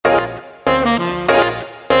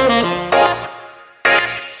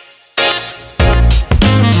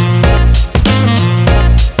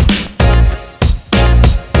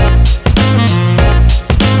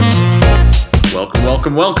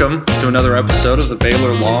Welcome to another episode of the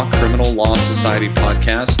Baylor Law Criminal Law Society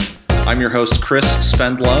podcast. I'm your host, Chris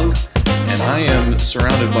Spendlove, and I am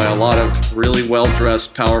surrounded by a lot of really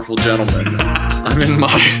well-dressed, powerful gentlemen. I'm in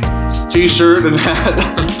my t-shirt and hat.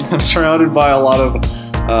 I'm surrounded by a lot of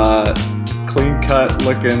clean-cut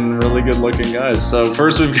looking, really good-looking guys. So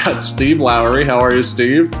first we've got Steve Lowry. How are you,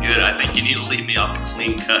 Steve? Good. I think you need to leave me off the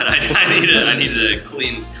clean cut. I need to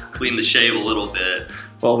clean the shave a little bit.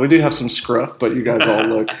 Well, we do have some scruff, but you guys all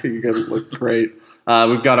look great.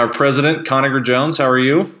 We've got our president, Conager Jones. How are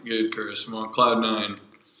you? Good, Chris. I'm on cloud nine.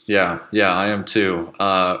 Yeah, I am too.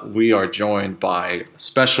 We are joined by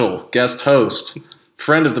special guest host,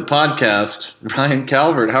 friend of the podcast, Ryan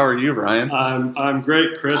Calvert. How are you, Ryan? I'm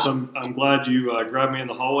great, Chris. I'm glad you grabbed me in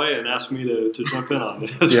the hallway and asked me to jump in on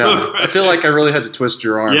this. Yeah, I feel like I really had to twist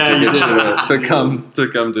your arm to come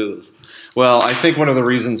do this. Well, I think one of the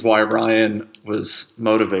reasons why Ryan was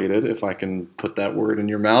motivated, if I can put that word in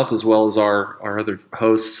your mouth, as well as our other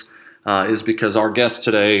hosts, is because our guest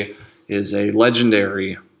today is a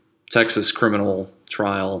legendary Texas criminal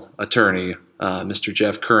trial attorney, Mr.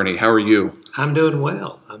 Jeff Kearney. How are you? I'm doing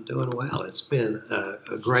well. It's been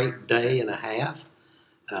a great day and a half.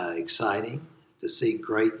 Exciting to see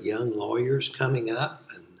great young lawyers coming up.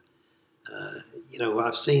 And,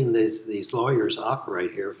 I've seen these lawyers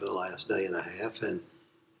operate here for the last day and a half, and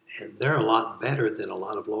they're a lot better than a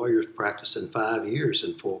lot of lawyers practicing 5 years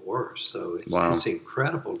in Fort Worth. So it's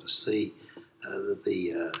incredible to see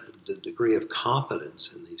the degree of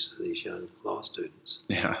competence in these young law students.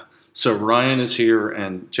 Yeah. So Ryan is here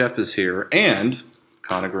and Jeff is here, and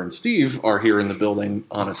Conager and Steve are here in the building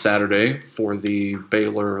on a Saturday for the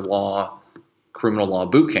Baylor Criminal Law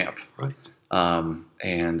Boot Camp. Right.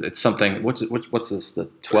 And it's something. What's this? The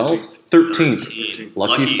 12th, 13th.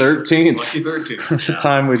 Lucky 13th. Lucky 13th. The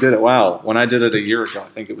time we did it. Wow. When I did it a year ago, I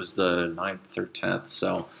think it was the 9th or 10th.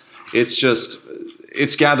 So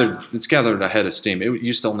it's gathered ahead of steam. It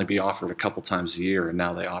used to only be offered a couple times a year, and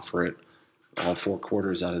now they offer it all 4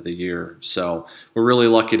 quarters out of the year. So we're really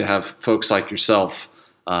lucky to have folks like yourself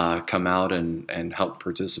come out and help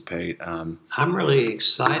participate. I'm really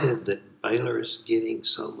excited that Baylor is getting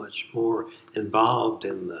so much more involved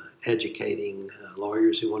in the educating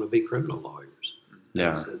lawyers who want to be criminal lawyers.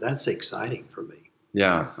 That's exciting for me.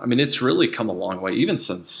 Yeah, I mean, it's really come a long way, even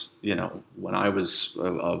since, when I was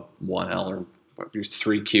a 1L or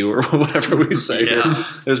 3Q or whatever we say. Yeah.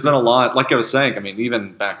 There's been a lot, like I was saying, I mean,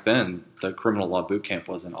 even back then, the criminal law boot camp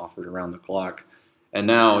wasn't offered around the clock. And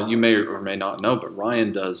now, you may or may not know, but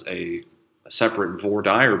Ryan does a separate voir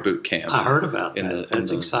dire boot camp. I heard about that.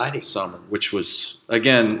 That's exciting. Summer, which was,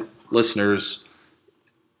 again, listeners,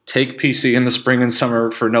 take PC in the spring and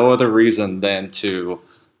summer for no other reason than to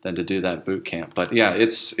do that boot camp. But yeah,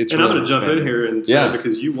 it's. And really I'm going to jump in here and say,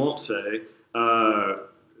 because you won't say,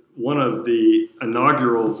 one of the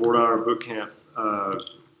inaugural voir dire boot camp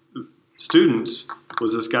students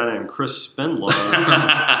was this guy named Chris Spendlove,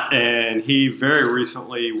 and he very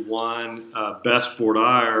recently won Best Voir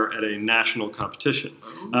Dire at a national competition,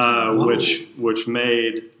 which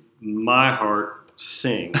made my heart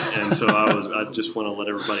sing. And so I just want to let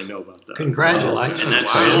everybody know about that. Congratulations! And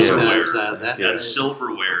that's silverware. That's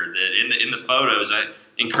silverware. That in the photos, I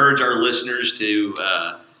encourage our listeners to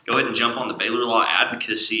go ahead and jump on the Baylor Law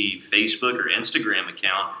Advocacy Facebook or Instagram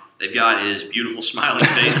account. They've got his beautiful smiling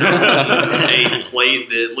face. They're holding a plate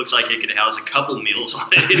that looks like it could house a couple meals on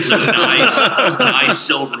it. It's some nice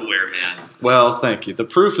silverware, man. Well, thank you. The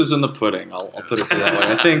proof is in the pudding. I'll put it to that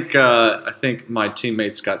way. I think my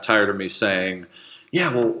teammates got tired of me saying,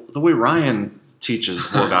 "Yeah, well, the way Ryan teaches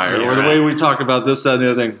voir dire, or the way we talk about this, that, and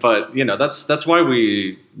the other thing." But that's why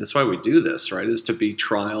we do this, right? Is to be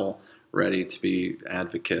trial ready, to be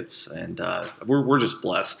advocates, and we're just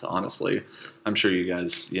blessed, honestly. I'm sure you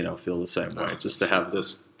guys, feel the same way, just to have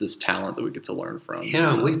this talent that we get to learn from.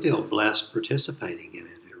 We feel blessed participating in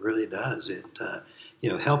it. It really does. It,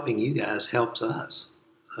 helping you guys helps us.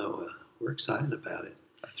 So we're excited about it.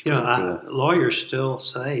 That's really cool. Lawyers still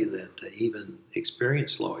say that even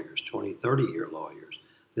experienced lawyers, 20, 30-year lawyers,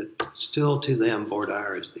 that still to them voir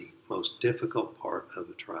dire is the most difficult part of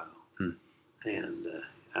a trial. And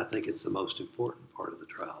I think it's the most important part of the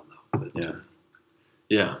trial, though. But,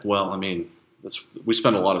 yeah. Well, I mean, we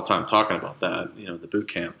spend a lot of time talking about that, the boot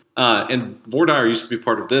camp. And voir dire used to be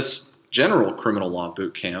part of this general criminal law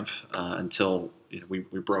boot camp until we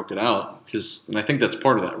broke it out. And I think that's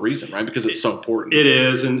part of that reason, right? Because it's so important. It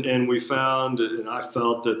is, and we found, and I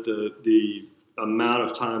felt that the amount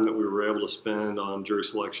of time that we were able to spend on jury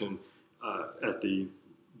selection at the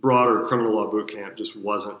broader criminal law boot camp just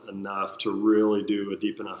wasn't enough to really do a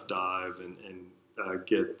deep enough dive and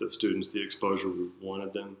get the students the exposure we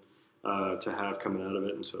wanted them to have coming out of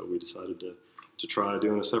it, and so we decided to try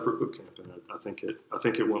doing a separate boot camp, and I think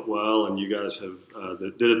it went well. And you guys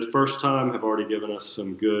that did it the first time have already given us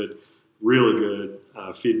some really good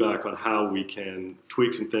feedback on how we can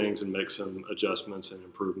tweak some things and make some adjustments and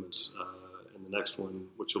improvements in the next one,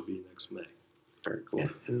 which will be next May. Very cool. Yeah,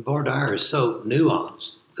 and voir dire is so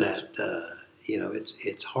nuanced that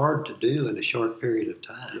it's hard to do in a short period of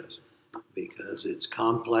time. Yes. Because it's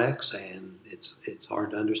complex and it's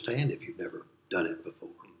hard to understand if you've never done it before.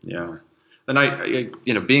 Yeah, and I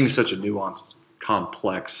being such a nuanced,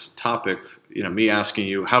 complex topic, me asking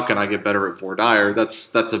you, how can I get better at voir dire?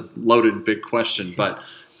 That's a loaded, big question. Yeah. But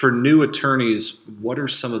for new attorneys, what are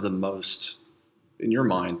some of the most, in your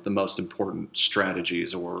mind, the most important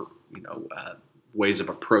strategies or ways of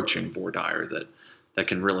approaching voir dire that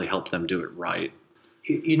can really help them do it right?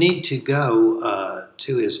 You need to go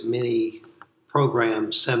to as many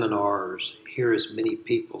programs, seminars, hear as many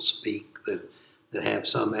people speak that have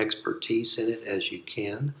some expertise in it as you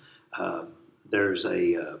can. There's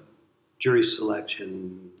a jury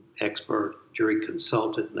selection expert, jury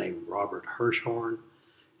consultant named Robert Hirschhorn,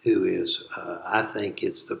 who is, I think,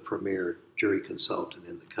 it's the premier jury consultant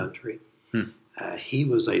in the country. He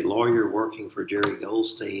was a lawyer working for Jerry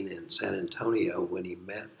Goldstein in San Antonio when he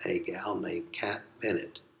met a gal named Kat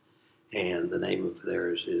Bennett. And the name of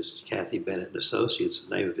theirs is Kathy Bennett and Associates,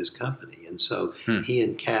 the name of his company. And so he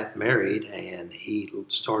and Kat married, and he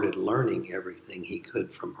started learning everything he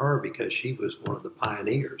could from her because she was one of the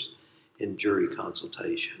pioneers in jury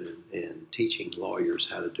consultation and teaching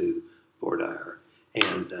lawyers how to do voir dire.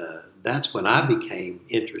 And that's when I became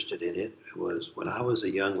interested in it. It was when I was a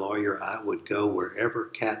young lawyer, I would go wherever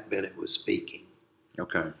Kat Bennett was speaking.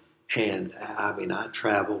 Okay. And I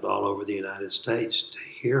traveled all over the United States to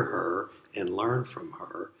hear her and learn from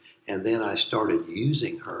her. And then I started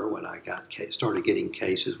using her when I started getting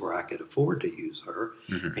cases where I could afford to use her.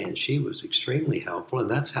 Mm-hmm. And she was extremely helpful. And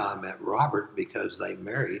that's how I met Robert, because they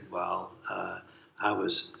married while I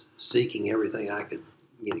was seeking everything I could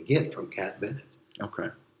get from Kat Bennett. Okay.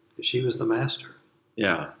 She was the master.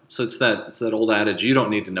 Yeah. So it's that old adage, you don't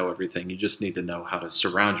need to know everything. You just need to know how to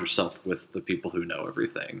surround yourself with the people who know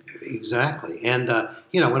everything. Exactly. And,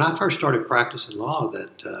 when I first started practicing law,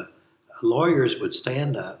 that lawyers would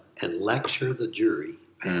stand up and lecture the jury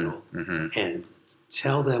panel and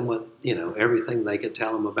tell them what, everything they could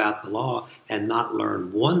tell them about the law and not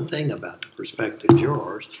learn one thing about the prospective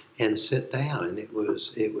jurors and sit down. And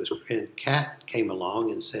and Kat came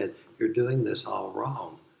along and said, "You're doing this all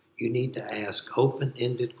wrong. You need to ask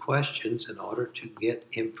open-ended questions in order to get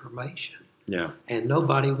information." Yeah. And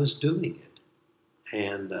nobody was doing it.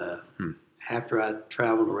 And after I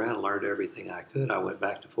traveled around and learned everything I could, I went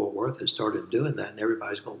back to Fort Worth and started doing that. And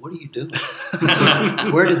everybody's going, "What are you doing?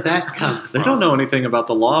 Where did that come from?" They don't know anything about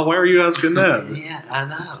the law. Why are you asking them? Yeah, I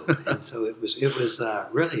know. And so it was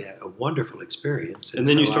really a wonderful experience. And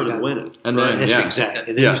then you started winning. And then, exactly.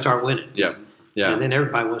 And then you start winning. Yeah. Yeah. And then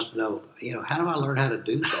everybody wants to know, how do I learn how to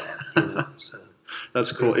do that? So that's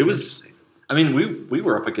cool. It was, we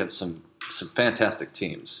were up against some fantastic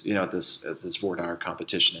teams, at this voir dire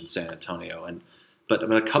competition in San Antonio, but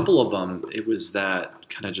a couple of them, it was that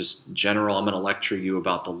kind of just general, I'm going to lecture you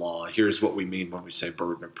about the law. Here's what we mean when we say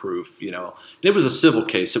burden of proof. It was a civil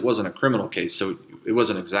case. It wasn't a criminal case, so it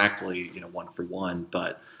wasn't exactly one for one,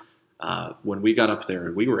 but. When we got up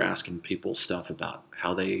there, we were asking people stuff about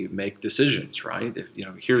how they make decisions, right? If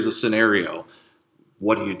here's a scenario,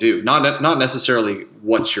 what do you do? Not necessarily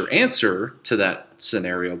what's your answer to that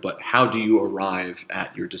scenario, but how do you arrive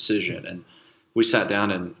at your decision? And we sat down,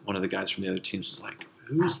 and one of the guys from the other teams was like,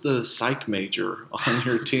 "Who's the psych major on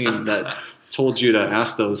your team that told you to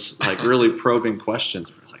ask those really probing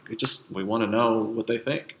questions?" We want to know what they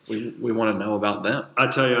think. We want to know about them. I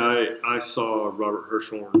tell you, I saw Robert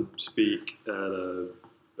Hirschhorn speak at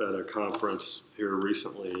a conference here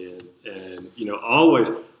recently, and always,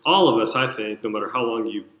 all of us, I think, no matter how long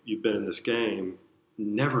you've been in this game,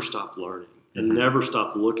 never stop learning and never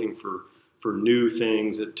stop looking for new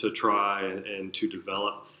things to try and to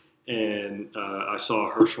develop. And I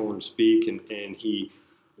saw Hirschhorn speak, and he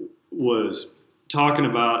was talking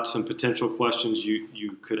about some potential questions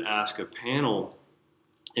you could ask a panel,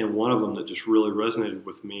 and one of them that just really resonated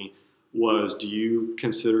with me was, do you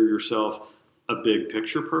consider yourself a big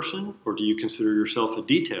picture person, or do you consider yourself a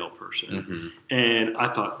detail person? Mm-hmm. And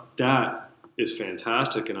I thought that is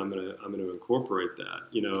fantastic, and I'm gonna incorporate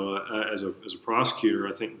that. As a prosecutor,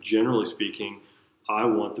 I think generally speaking, I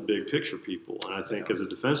want the big picture people. And I think as a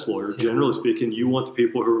defense lawyer, generally speaking, you want the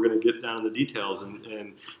people who are going to get down in the details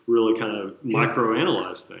and really kind of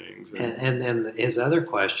microanalyze things. And then his other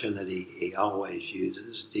question that he always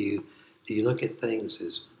uses, do you look at things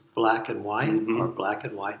as black and white or black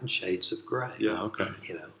and white and shades of gray? Yeah. Okay.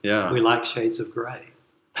 We like shades of gray.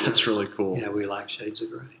 That's really cool. Yeah, we like shades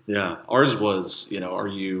of gray. Yeah. Ours was, are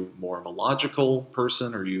you more of a logical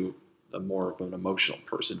person, or are you more of an emotional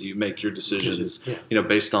person? Do you make your decisions,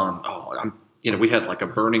 based on, we had like a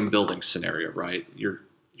burning building scenario, right? Your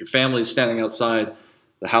family's standing outside,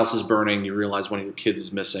 the house is burning, you realize one of your kids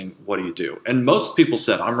is missing, what do you do? And most people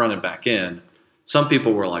said, I'm running back in. Some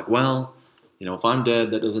people were like, well, if I'm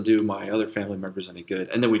dead, that doesn't do my other family members any good.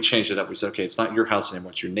 And then we changed it up. We said, okay, it's not your house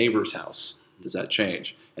anymore, it's your neighbor's house. Does that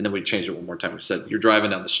change? And then we changed it one more time. We said, you're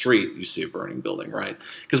driving down the street, you see a burning building, right?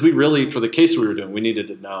 Because we really, for the case we were doing, we needed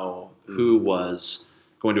to know who was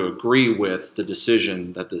going to agree with the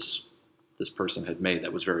decision that this person had made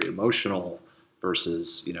that was very emotional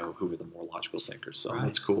versus, who were the more logical thinkers. So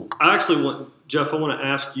that's cool. I actually Jeff, I want to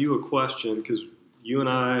ask you a question, because you and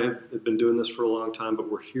I have been doing this for a long time,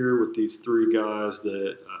 but we're here with these three guys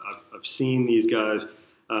that I've seen these guys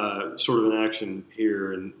sort of in action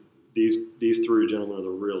here, and these three gentlemen are the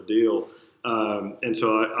real deal. And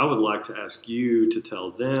so I would like to ask you to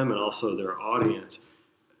tell them and also their audience,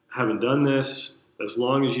 having done this as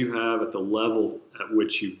long as you have at the level at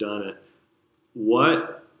which you've done it,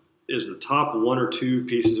 what is the top one or two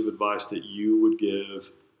pieces of advice that you would give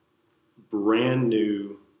brand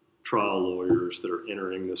new trial lawyers that are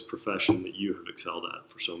entering this profession that you have excelled at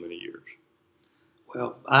for so many years?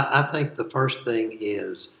 Well, I think the first thing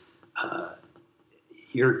is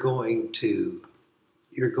you're going to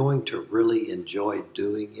really enjoy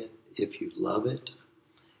doing it if you love it.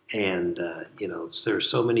 And there's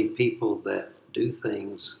so many people that do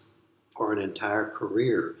things for an entire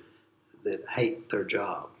career that hate their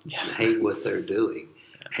job and hate what they're doing.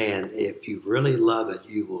 And if you really love it,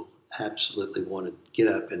 you will absolutely want to get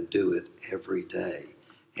up and do it every day.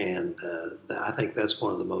 And I think that's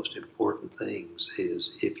one of the most important things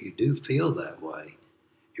is if you do feel that way,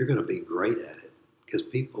 you're going to be great at it, because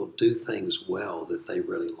people do things well that they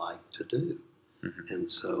really like to do. Mm-hmm.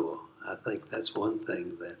 And so I think that's one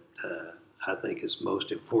thing that I think is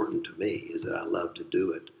most important to me, is that I love to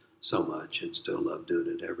do it so much and still love doing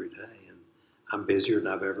it every day. And I'm busier than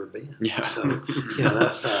I've ever been. Yeah. So,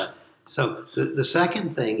 that's... So the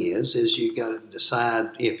second thing is you got to decide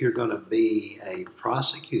if you're going to be a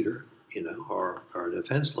prosecutor, or a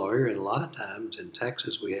defense lawyer. And a lot of times in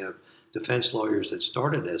Texas, we have defense lawyers that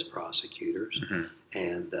started as prosecutors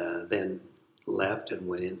and then left and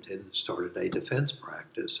went into and started a defense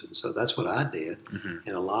practice. And so that's what I did. Mm-hmm.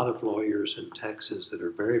 And a lot of lawyers in Texas that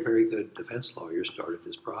are very, very good defense lawyers started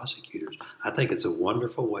as prosecutors. I think it's a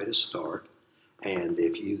wonderful way to start. And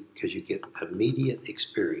because you get immediate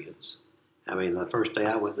experience. I mean, the first day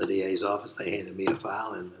I went to the DA's office, they handed me a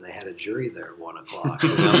file, and they had a jury there at 1 o'clock.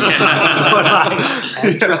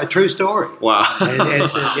 That's a true story. Wow,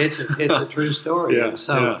 it's a true story. Yeah,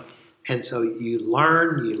 and so you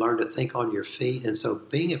learn to think on your feet. And so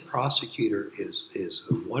being a prosecutor is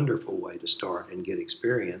a wonderful way to start and get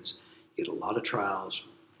experience. Get a lot of trials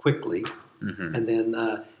quickly, and then.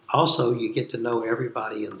 Also, you get to know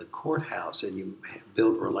everybody in the courthouse, and you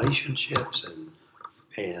build relationships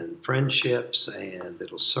and friendships, and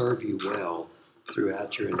it'll serve you well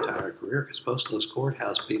throughout your entire career, because most of those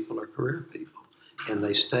courthouse people are career people, and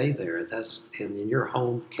they stay there. And in your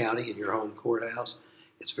home county, in your home courthouse,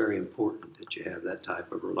 it's very important that you have that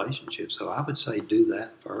type of relationship. So I would say do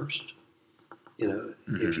that first,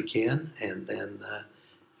 if you can, and then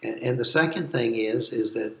and the second thing is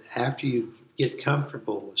that after you get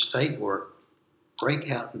comfortable with state work,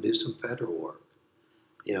 break out and do some federal work.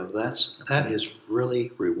 That is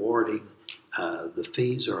really rewarding. The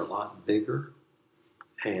fees are a lot bigger,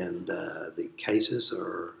 and the cases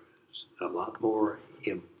are a lot more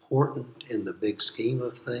important in the big scheme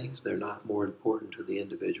of things. They're not more important to the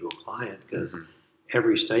individual client, because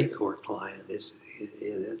every state court client it's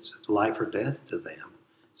life or death to them.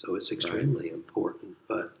 So it's extremely important.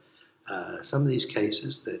 But some of these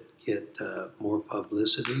cases that get more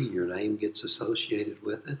publicity, your name gets associated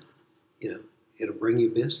with it, it'll bring you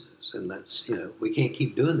business. And that's, we can't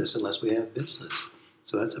keep doing this unless we have business.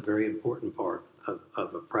 So that's a very important part of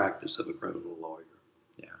a practice of a criminal lawyer.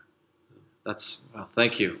 Yeah.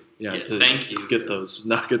 Thank you. Yeah, thank you. Just get those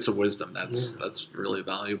nuggets of wisdom. That's really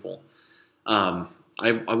valuable. I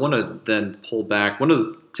want to then pull back.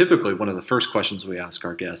 Typically, one of the first questions we ask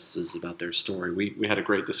our guests is about their story. We had a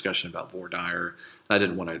great discussion about voir dire. I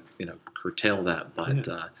didn't want to curtail that, but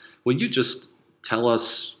will you just tell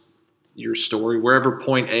us your story, wherever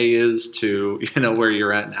point A is to where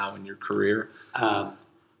you're at now in your career.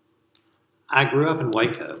 I grew up in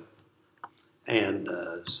Waco, and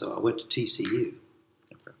so I went to TCU.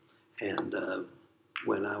 And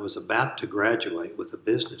when I was about to graduate with a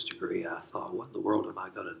business degree, I thought, what in the world am I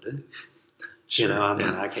going to do? Sure,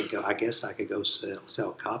 I could go. I guess I could go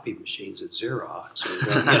sell copy machines at Xerox.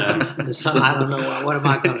 Or, so I don't know what am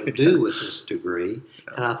I going to do with this degree.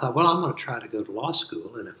 And I thought, well, I'm going to try to go to law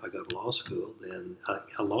school. And if I go to law school, then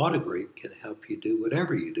a law degree can help you do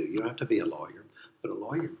whatever you do. You don't have to be a lawyer, but a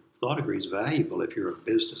law degree is valuable if you're a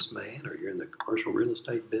businessman or you're in the commercial real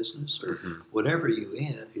estate business or whatever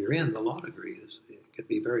you're in. The law degree could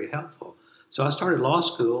be very helpful. So I started law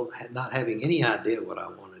school, not having any idea what I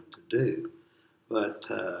wanted to do. But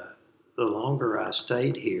the longer I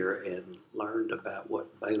stayed here and learned about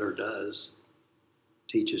what Baylor does,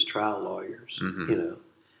 teaches trial lawyers,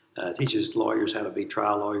 teaches lawyers how to be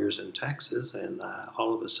trial lawyers in Texas, and I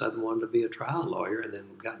all of a sudden wanted to be a trial lawyer, and then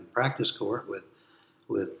got in practice court with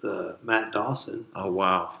Matt Dawson. Oh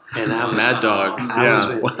wow! And I was, Mad Dog.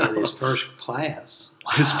 I was in his first class.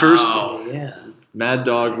 His first. Yeah. Mad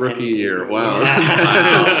Dog rookie year. Wow.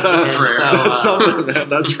 Yeah. That's rare. That's something.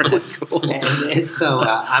 That's really cool. And so,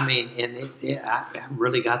 I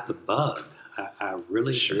really got the bug. I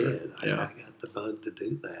really did. I got the bug to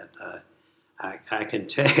do that. I can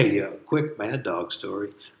tell you a quick Mad Dog story.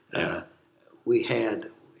 We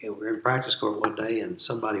were in practice court one day, and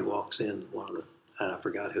somebody walks in, and I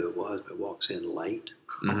forgot who it was, but walks in late.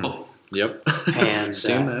 Mm-hmm. Yep. And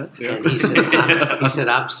seen that. Yep. And he said,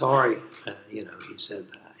 I'm sorry. He said,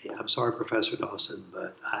 I'm sorry, Professor Dawson,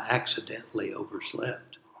 but I accidentally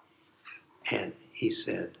overslept. And he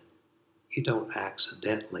said, you don't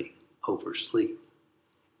accidentally oversleep.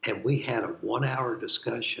 And we had a 1-hour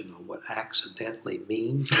discussion on what accidentally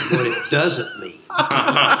means and what it doesn't mean.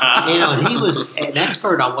 And he was an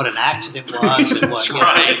expert on what an accident was. That's and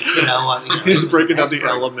right. He's breaking down the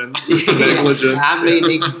elements of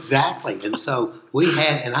negligence. Exactly. And so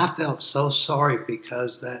and I felt so sorry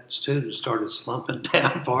because that student started slumping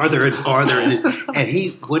down farther and farther, and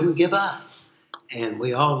he wouldn't give up. And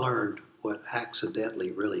we all learned what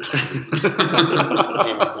accidentally really means.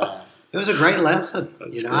 And it was a great lesson.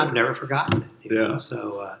 That's great. I've never forgotten it. Yeah.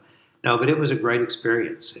 So, but it was a great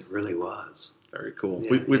experience. It really was. Very cool.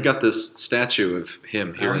 Yeah, We've got this statue of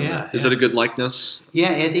him here. Is it a good likeness?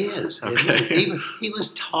 Yeah, it is. Okay. It is. He was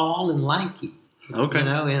tall and lanky. Okay.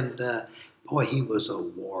 And boy, he was a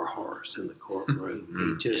war horse in the courtroom.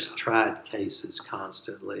 He just tried cases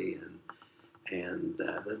constantly, and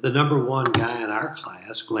the number one guy in our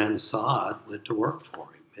class, Glenn Sod, went to work for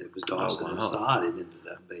him. And it was Dawson and Sod. It ended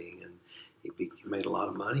up being, and he made a lot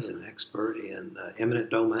of money and an expert in eminent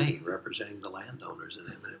domain, representing the landowners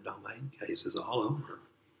in eminent domain cases all over.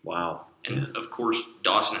 Wow. And of course,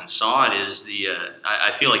 Dawson and Sod is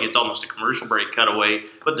I feel like it's almost a commercial break cutaway,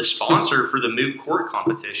 but the sponsor for the moot court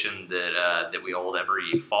competition that we hold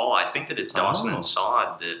every fall. I think that it's Dawson and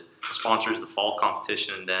Sod that sponsors the fall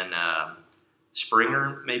competition, and then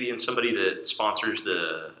Springer maybe, and somebody that sponsors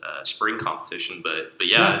the spring competition. But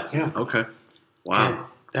yeah. Okay. Wow. And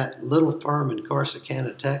that little firm in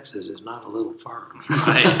Corsicana, Texas, is not a little firm.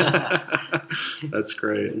 Right. That's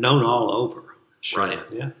great. Known all over. Sure. Right.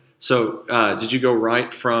 Yeah. So, did you go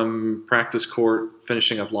right from practice court,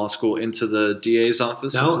 finishing up law school, into the DA's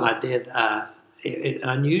office? No, I did.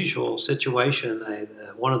 Unusual situation.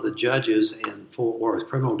 One of the judges in Fort Worth,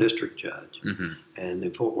 criminal district judge, and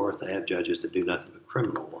in Fort Worth they have judges that do nothing but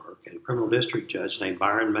criminal work. And a criminal district judge named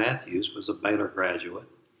Byron Matthews was a Baylor graduate,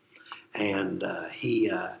 and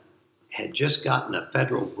he had just gotten a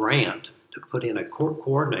federal grant to put in a court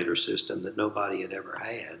coordinator system that nobody had ever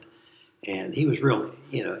had. And he was really,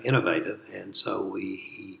 innovative. And so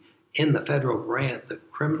in the federal grant, the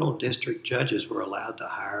criminal district judges were allowed to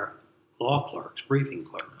hire law clerks, briefing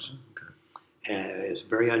clerks. Okay. And it's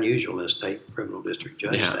very unusual in a state criminal district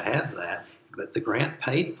judge to have that. But the grant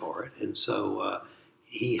paid for it. And so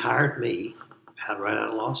he hired me right out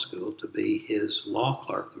of law school to be his law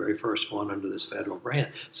clerk, the very first one under this federal grant.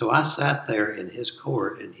 So I sat there in his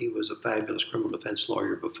court, and he was a fabulous criminal defense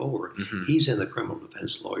lawyer before. He's in the Criminal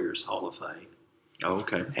Defense Lawyers Hall of Fame. Oh,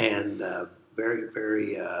 okay. And very,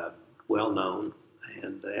 very well known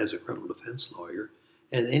and as a criminal defense lawyer.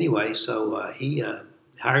 And anyway, so he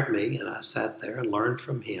hired me, and I sat there and learned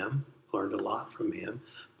from him, learned a lot from him.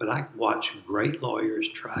 But I watched great lawyers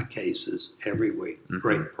try cases every week,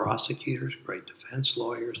 great prosecutors, great defense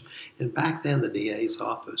lawyers. And back then, the DA's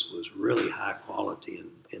office was really high quality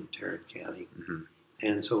in Tarrant County.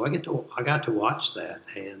 And so I got to watch that.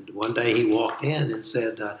 And one day he walked in and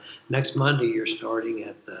said, "Next Monday you're starting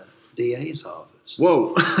at the DA's office."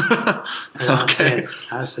 Whoa. And Okay.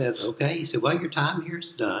 I said, "Okay." He said, "Well, your time here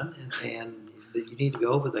is done, and you need to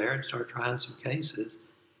go over there and start trying some cases."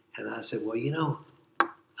 And I said, "Well,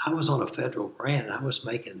 I was on a federal grant, and I was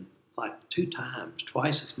making like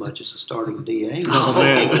twice as much as a starting DA." Oh,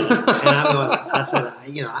 man. And I said, "I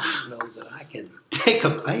don't know that I can take a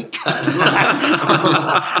pay cut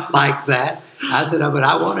like that." I said, "But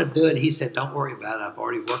I want to do it." He said, "Don't worry about it. I've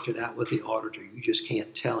already worked it out with the auditor. You just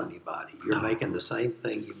can't tell anybody. You're making the same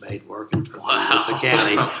thing you made working for the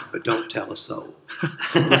county, but don't tell a soul."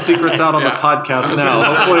 The secret's out on the podcast now.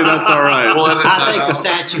 Hopefully that's all right. We'll edit I that think the out.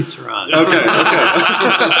 statutes run. Okay.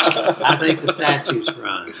 I think the statutes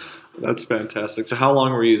run. That's fantastic. So how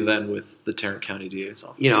long were you then with the Tarrant County DA's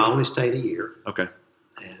office? I only stayed a year. Okay.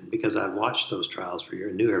 And because I'd watched those trials for a year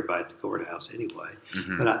and knew everybody at the courthouse anyway.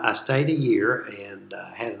 Mhm. But I stayed a year and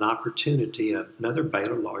had an opportunity. Another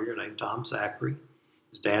Baylor lawyer named Tom Zachary.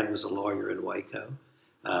 His dad was a lawyer in Waco.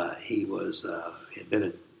 He had been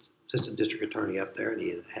an assistant district attorney up there, and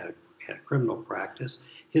he had a criminal practice.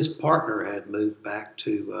 His partner had moved back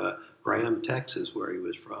to Graham, Texas, where he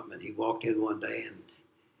was from, and he walked in one day, and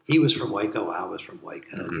he was from Waco. I was from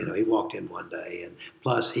Waco. Mhm. He walked in one day, and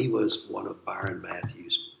plus he was one of Byron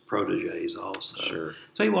Matthews' proteges also. Sure.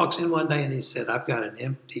 So he walks in one day and he said, "I've got an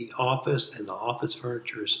empty office, and the office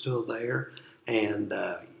furniture is still there, and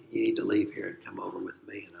you need to leave here and come over with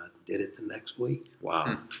me." And I did it the next week.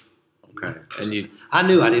 Wow. Okay. And I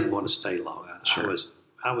knew I didn't want to stay long. Sure.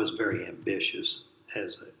 I was very ambitious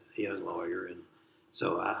as a young lawyer, and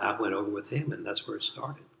so I went over with him, and that's where it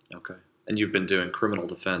started. okay. And you've been doing criminal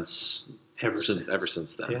defense Ever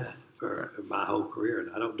since then. Yeah, for my whole career,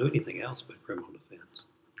 and I don't do anything else but criminal defense.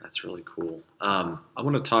 That's really cool. I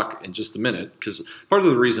want to talk in just a minute because part of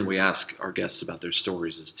the reason we ask our guests about their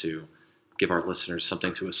stories is to give our listeners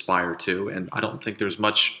something to aspire to. And I don't think there's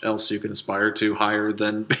much else you can aspire to higher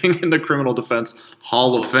than being in the Criminal Defense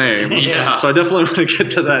Hall of Fame. Yeah. So I definitely want to get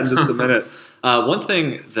to that in just a minute. One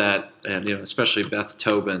thing that, especially Beth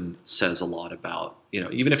Tobin says a lot about,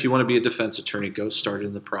 even if you want to be a defense attorney, go start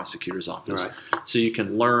in the prosecutor's office Right. so you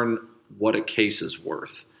can learn what a case is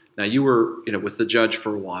worth. Now, you were, with the judge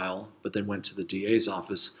for a while, but then went to the DA's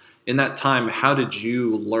office. In that time, how did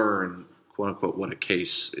you learn, quote unquote, what a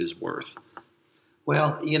case is worth?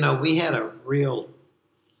 Well, we had a real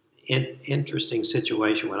interesting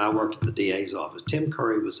situation when I worked at the DA's office. Tim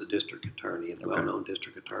Curry was a district attorney, and well-known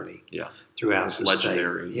district attorney Yeah. throughout Was the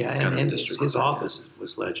legendary state. Yeah, kind of and district his attorney. office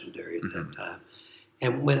was legendary at Mhm. that time.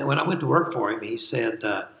 And when I went to work for him, he said,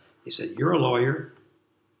 "You're a lawyer,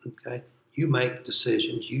 okay? You make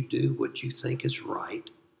decisions. You do what you think is right.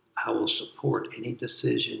 I will support any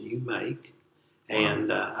decision you make,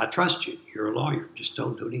 and I trust you. You're a lawyer. Just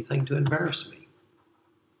don't do anything to embarrass me."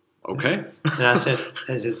 Okay. And I said,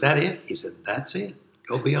 "Is that it?" He said, "That's it.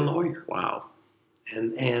 Go be a lawyer." Wow.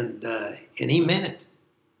 And he meant it.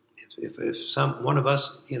 If one of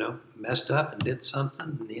us, messed up and did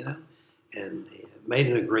something, and made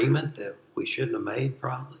an agreement that we shouldn't have made,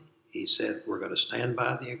 probably, he said, "We're going to stand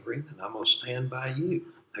by the agreement. I'm going to stand by you.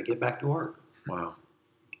 Now get back to work." Wow.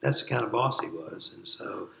 That's the kind of boss he was, and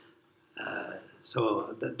so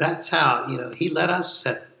that's how he let us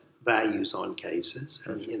set values on cases,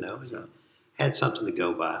 and he had something to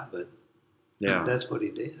go by, but Yeah. that's what he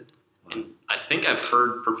did. And I think I've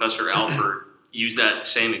heard Professor Albert use that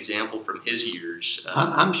same example from his years.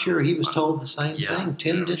 I'm sure he was told the same Yeah. thing.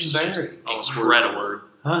 Tim didn't It's just vary. Almost incredible.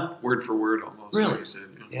 Huh? Word for word, almost. Really? Like you said,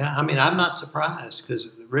 Yeah, I mean, I'm not surprised because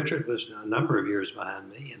Richard was a number of years behind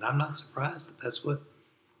me, and I'm not surprised that that's the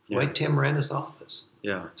way Tim ran his office.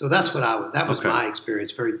 Yeah. So that's what that was Okay. my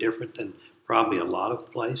experience. Very different than probably a lot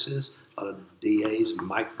of places. A lot of DAs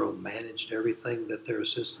micromanaged everything that their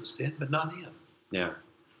assistants did, but not him. Yeah.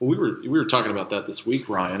 Well, we were talking about that this week,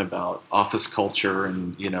 Ryan, about office culture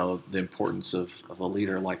and the importance of a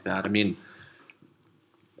leader like that. I mean,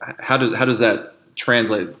 how does that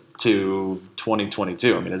translate to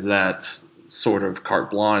 2022? I mean, is that sort of carte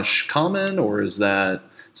blanche common, or is that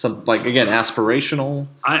some again aspirational?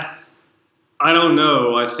 I don't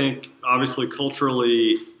know. I think obviously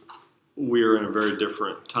culturally we're in a very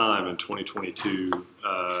different time in 2022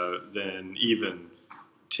 than even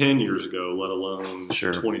 10 years ago, let alone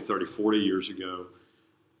Sure. 20, 30, 40 years ago.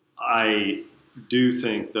 I do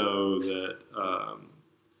think, though, that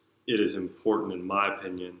it is important, in my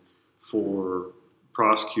opinion, for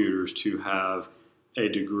prosecutors to have a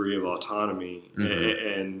degree of autonomy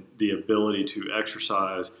and the ability to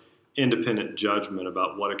exercise independent judgment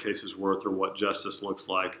about what a case is worth or what justice looks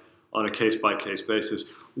like on a case-by-case basis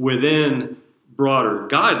within broader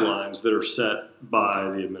guidelines that are set by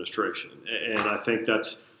the administration. And I think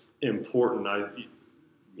that's important.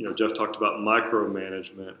 Jeff talked about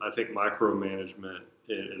micromanagement. I think micromanagement,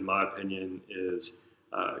 in my opinion,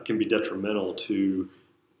 can be detrimental to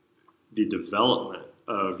the development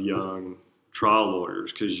of young trial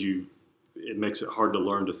lawyers because it makes it hard to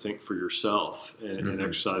learn to think for yourself and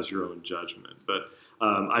exercise your own judgment. But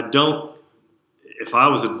if I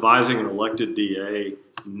was advising an elected DA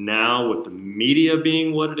now with the media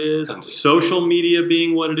being what it is and social media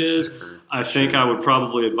being what it is, I think I would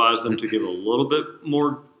probably advise them to give a little bit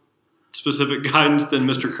more specific guidance than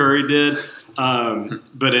Mr. Curry did.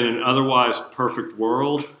 But in an otherwise perfect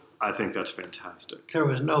world, I think that's fantastic. There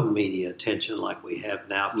was no media attention like we have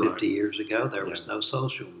now 50 years ago. There was no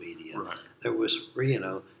social media. Right. There was,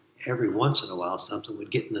 every once in a while something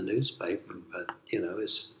would get in the newspaper, but,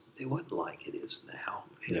 it wasn't like it is now.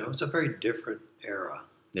 It's a very different era.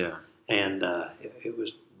 Yeah. And it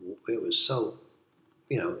was so,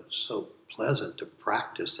 so pleasant to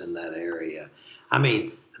practice in that area. I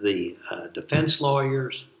mean, the defense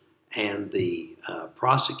lawyers and the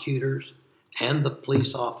prosecutors and the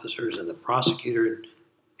police officers and the prosecutor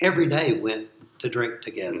every day went to drink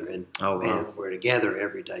together and were together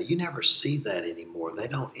every day. You never see that anymore. They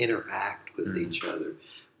don't interact with each other.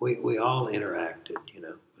 We all interacted,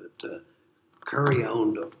 but Curry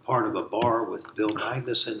owned a part of a bar with Bill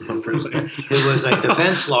Magnuson, who was a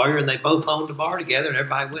defense lawyer, and they both owned a bar together, and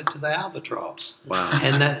everybody went to the Albatross. Wow.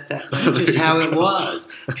 And that's just how it was.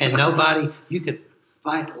 And you could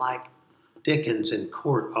fight like Dickens in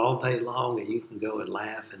court all day long, and you can go and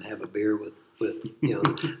laugh and have a beer with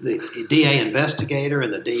the DA investigator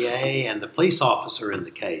and the DA and the police officer in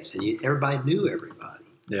the case, and everybody knew everybody.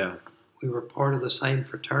 Yeah. We were part of the same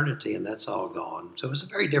fraternity, and that's all gone. So it was a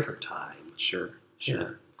very different time. Sure.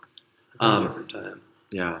 Yeah. Very different time.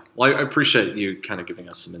 Yeah. Well, I appreciate you kind of giving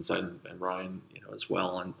us some insight, and Ryan, as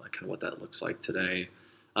well, on kind of what that looks like today.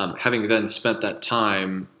 Having then spent that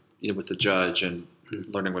time, with the judge and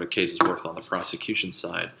learning what a case is worth on the prosecution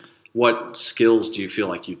side, what skills do you feel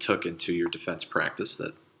like you took into your defense practice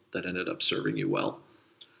that ended up serving you well?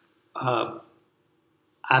 I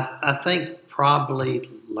think probably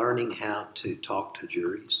learning how to talk to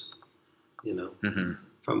juries,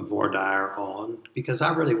 from voir dire on, because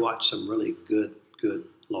I really watched some really good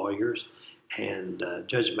lawyers, and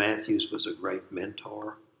Judge Matthews was a great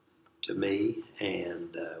mentor to me,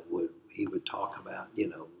 and he would talk about,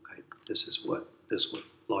 okay, this is what this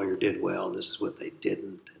lawyer did well, and this is what they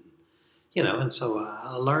didn't, and so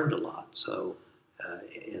I learned a lot. So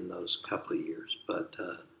in those couple of years, but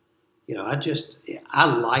I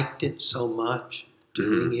liked it so much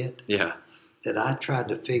doing it. Yeah. That I tried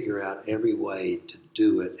to figure out every way to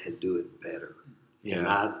do it and do it better.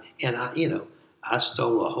 Yeah. And I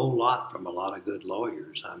stole a whole lot from a lot of good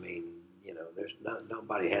lawyers. I mean, there's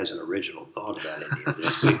nobody has an original thought about any of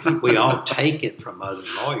this. We all take it from other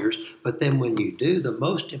lawyers, but then when you do, the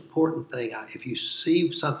most important thing, if you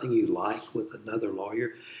see something you like with another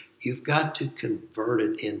lawyer, you've got to convert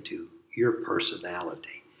it into your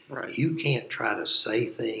personality. Right. You can't try to say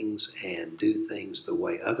things and do things the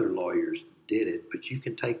way other lawyers did it, but you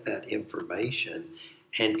can take that information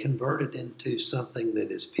and convert it into something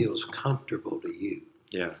that feels comfortable to you.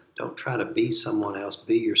 Yeah. Don't try to be someone else.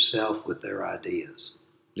 Be yourself with their ideas.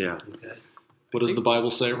 Yeah. Okay. What does the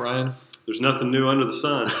Bible say, Ryan? There's nothing new under the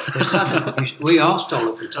sun. There's nothing. We all stole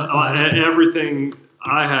it from somebody. Everything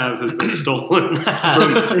I have has been stolen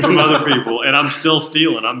from other people, and I'm still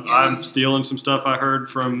stealing. I'm stealing some stuff I heard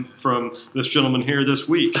from this gentleman here this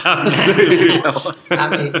week.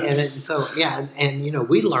 I mean, and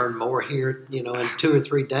we learn more here, in 2 or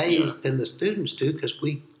 3 days than the students do because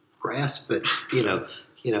we grasp it,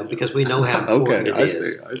 because we know how important it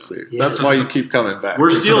is. I see. Yes. That's why you keep coming back. We're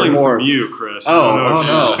stealing from you, Chris. Oh,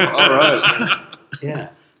 no. All right.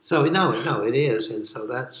 Yeah. So, no, it is. And so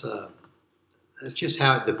that's just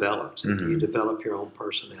how it develops. And you develop your own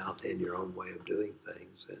personality and your own way of doing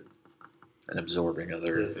things. And absorbing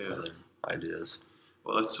other ideas.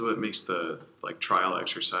 Well, that's what makes the trial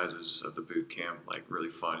exercises of the boot camp really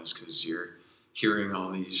fun, is because you're hearing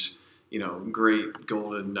all these great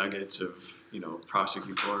golden nuggets of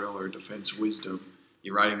prosecutorial or defense wisdom.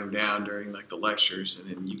 You're writing them down during the lectures, and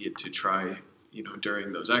then you get to try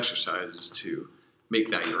during those exercises to make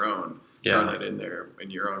that your own. Throw that in there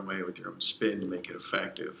in your own way with your own spin to make it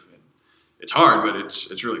effective. And it's hard, but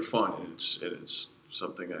it's really fun, and it is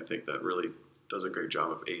something I think that really does a great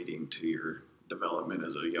job of aiding to your development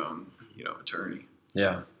as a young attorney.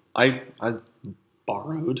 Yeah, I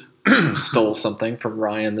borrowed, stole something from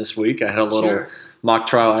Ryan this week. I had a little Sure. mock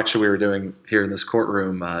trial. Actually, we were doing here in this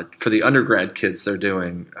courtroom for the undergrad kids. They're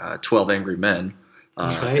doing 12 Angry Men,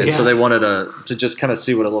 Okay, and so yeah. they wanted to just kind of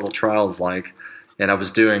see what a little trial is like. And I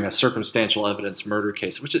was doing a circumstantial evidence murder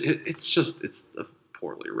case, which it's a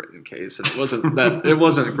poorly written case, and it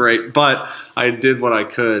wasn't great. But I did what I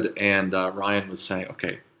could, and Ryan was saying,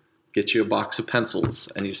 "Okay, get you a box of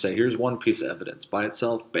pencils," and you say, "Here's one piece of evidence by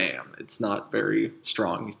itself. Bam, it's not very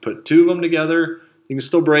strong. You put two of them together, you can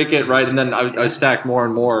still break it, right?" And then I stacked more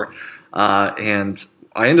and more, and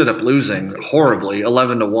I ended up losing horribly,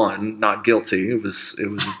 11-1, not guilty. It was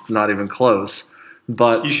not even close.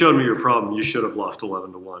 But You showed me your problem. You should have lost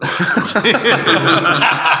 11-1.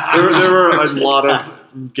 there were a lot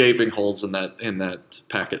of gaping holes in that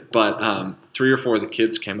packet. But 3 or 4 of the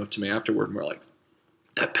kids came up to me afterward and were like,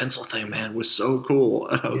 "That pencil thing, man, was so cool."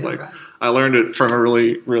 And I was like, right. I learned it from a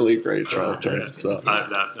really, really great trial attorney. That's So, good.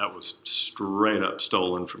 That was straight up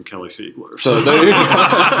stolen from Kelly Siegler. so there you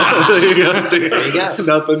go. There you go. See, There you go.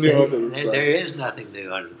 nothing See, new under the sun. there is nothing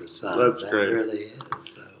new under the sun. That's that great. really is.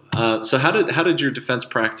 So how did your defense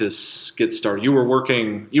practice get started? You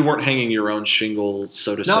weren't hanging your own shingle,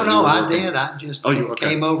 so to say. No, You were I working- did. I just okay.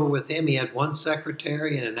 came over with him. He had one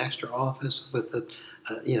secretary and an extra office with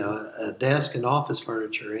a desk and office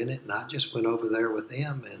furniture in it, and I just went over there with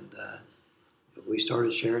him, and we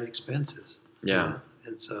started sharing expenses. you Yeah. know.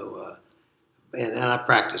 And so, and I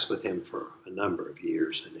practiced with him for a number of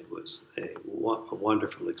years, and it was a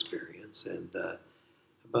wonderful experience. And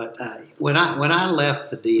but when I left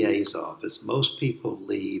the DA's office, most people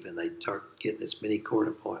leave and they start getting as many court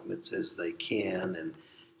appointments as they can, and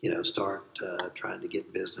start trying to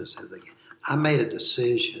get business as they can. I made a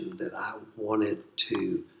decision that I wanted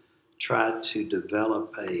to try to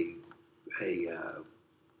develop a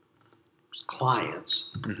clients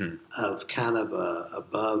Mhm. of kind of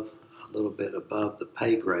a little bit above the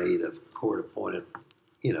pay grade of court appointed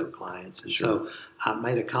clients. And so I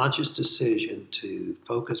made a conscious decision to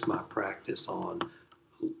focus my practice on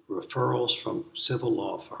referrals from civil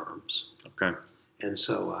law firms. Okay. And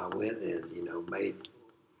so I went and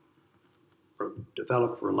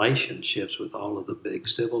developed relationships with all of the big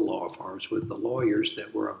civil law firms, with the lawyers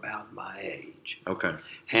that were about my age. Okay.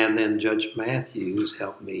 And then Judge Matthews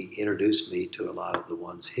helped me introduce me to a lot of the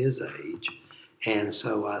ones his age. And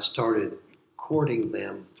so I started courting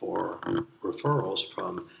them for referrals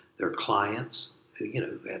from their clients who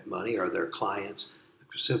had money, or their clients,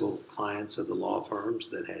 civil clients of the law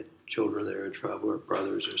firms that had children that are in trouble, or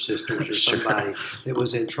brothers or sisters or Sure. somebody that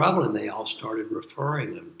was in trouble, and they all started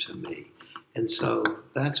referring them to me. And so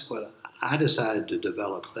that's what I decided to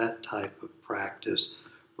develop, that type of practice,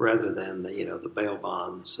 rather than the bail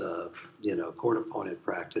bonds, court appointed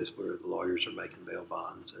practice where the lawyers are making bail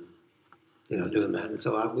bonds and doing that. And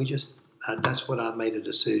so that's what I made a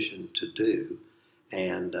decision to do,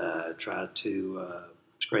 and try to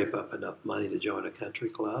scrape up enough money to join a country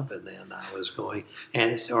club, and then I was going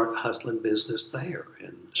and start hustling business there,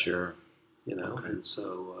 and Sure. and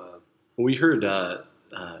so We heard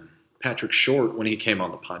Patrick Short when he came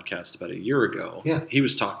on the podcast about a year ago. Yeah. He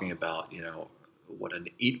was talking about what an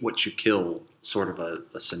eat what you kill sort of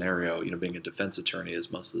a scenario. Being a defense attorney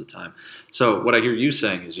is most of the time. So what I hear you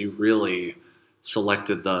saying is you really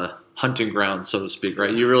selected the hunting ground, so to speak,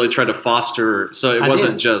 right? You really tried to foster, so it I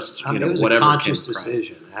wasn't did. just it was whatever a conscious came across.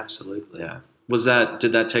 decision, absolutely. Yeah.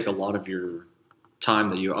 Did that take a lot of your time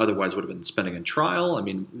that you otherwise would have been spending in trial? I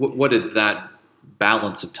mean, what did that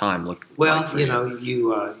balance of time look Well, like for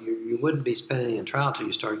you wouldn't be spending in trial until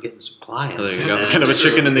you started getting some clients. There you And go. then- Kind of a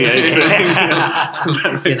chicken and the egg thing.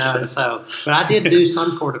 That makes sense. So, but I did do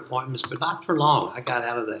some court appointments, but not for long. I got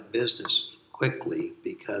out of that business quickly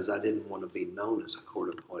because I didn't want to be known as a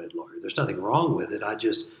court-appointed lawyer. There's nothing wrong with it. I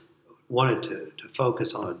just wanted to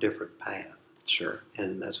focus on a different path, Sure.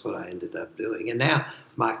 and that's what I ended up doing. And now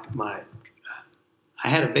I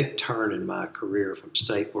had a big turn in my career from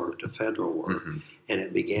state work to federal work, Mhm. and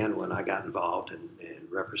it began when I got involved and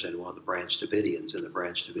represented one of the Branch Davidians in the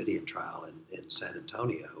Branch Davidian trial in San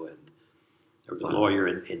Antonio. And there was a lawyer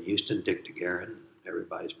in Houston, Dick DeGuerin.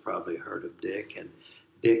 Everybody's probably heard of Dick. And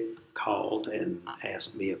Dick called and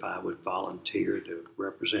asked me if I would volunteer to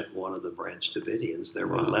represent one of the Branch Davidians. There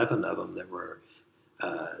were 11 of them that were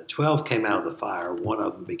 12 came out of the fire. One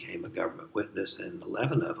of them became a government witness, and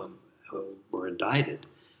 11 of them were indicted,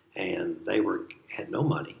 and they had no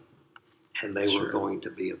money, and they were going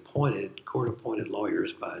to be court-appointed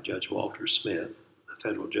lawyers by Judge Walter Smith, the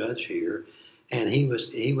federal judge here, and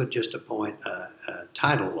he would just appoint a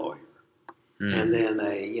title lawyer, and then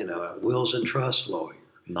a wills and trust lawyer,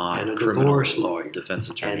 not and a criminal divorce lawyer, defense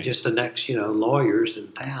attorneys. and just the next, lawyers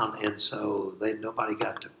in town. And so nobody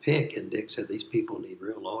got to pick. And Dick said, "These people need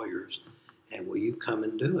real lawyers, and will you come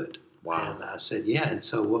and do it?" Wow. And I said, "Yeah." And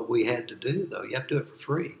so what we had to do, though, you have to do it for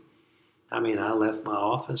free. I mean, I left my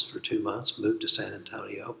office for 2 months, moved to San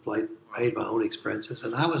Antonio, paid my own expenses,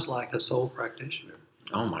 and I was like a sole practitioner.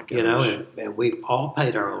 Oh my gosh. And we all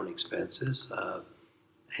paid our own expenses,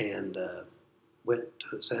 and went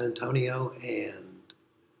to San Antonio and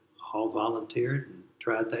all volunteered and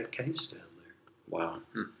tried that case down there. Wow.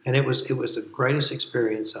 And it was the greatest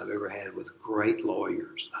experience I've ever had with great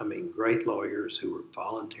lawyers. I mean, great lawyers who were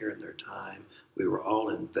volunteering their time. We were all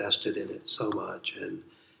invested in it so much, and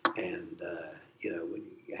when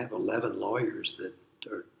you have 11 lawyers that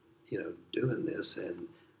are doing this, and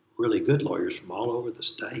really good lawyers from all over the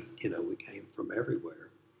state, we came from everywhere.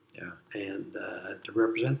 Yeah. And to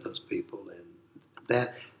represent those people, and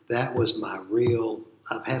that was my real.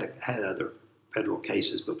 I've had other federal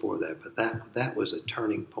cases before that, but that was a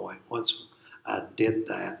turning point. Once I did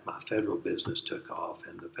that, my federal business took off,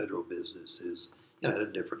 and the federal business is at a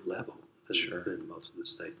different level than most of the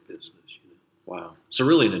state business. Wow. So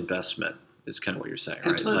really, an investment is kind of what you're saying,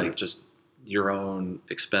 right? Absolutely. Like just your own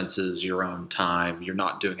expenses, your own time. You're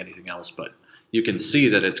not doing anything else, but you can see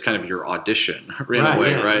that it's kind of your audition in a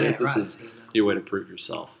way, right? Yeah, this is your way to prove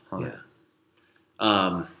yourself. Huh?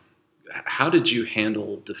 Yeah. How did you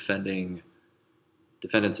handle defendants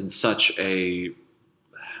in such a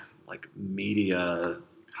media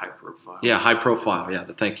High profile. Yeah, high profile. Yeah,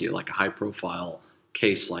 thank you. Like a high profile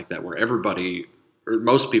case like that, where everybody or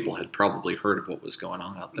most people had probably heard of what was going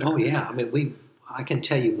on out there. Oh yeah, I mean I can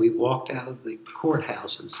tell you, we walked out of the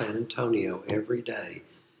courthouse in San Antonio every day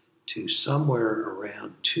to somewhere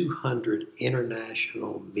around 200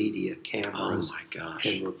 international media cameras Oh my gosh.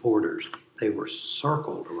 and reporters. They were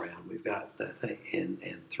circled around. We've got that thing,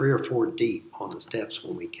 and 3 or 4 deep on the steps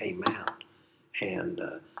when we came out, and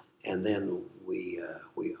then we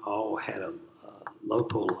all had a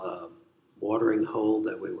local watering hole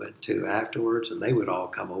that we went to afterwards, and they would all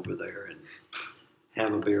come over there and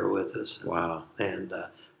have a beer with us. Wow. And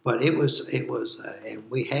but it was and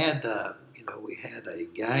we had we had a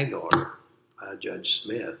gag order by Judge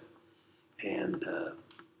Smith, and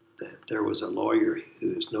that there was a lawyer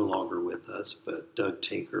who is no longer with us, but Doug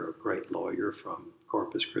Tinker, a great lawyer from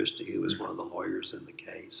Corpus Christi, who was one of the lawyers in the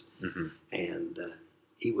case, and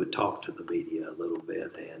he would talk to the media a little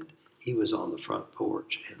bit, and he was on the front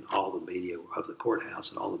porch, and all the media of the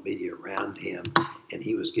courthouse and all the media around him, and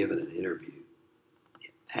he was given an interview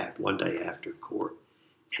one day after court.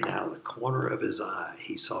 And out of the corner of his eye,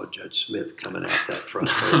 he saw Judge Smith coming out that front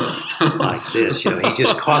door like this. He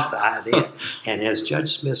just caught the idea. And as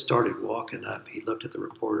Judge Smith started walking up, he looked at the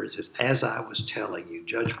reporter and says, "As I was telling you,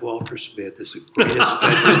 Judge Walter Smith is the greatest federal."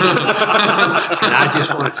 And I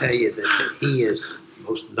just want to tell you that he is the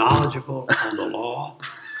most knowledgeable on the law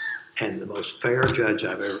and the most fair judge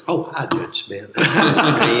I've ever. Oh, hi, Judge Smith.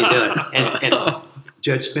 How are you doing? And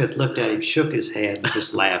Judge Smith looked at him, shook his head, and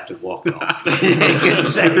just laughed and walked off. If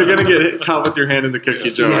you're going to get caught with your hand in the cookie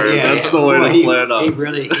jar, that's the way to play it up. He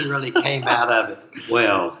really came out of it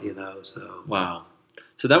well, So wow.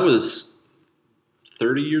 So that was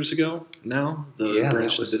 30 years ago now?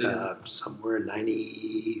 That was somewhere in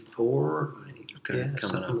 94,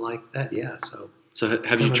 something like that. Yeah. So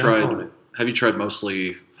have you tried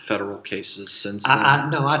mostly federal cases since then?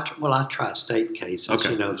 I try state cases,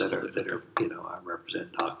 Okay. that are I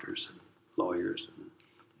represent doctors and lawyers and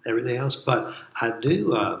everything else. But I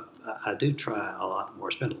do try a lot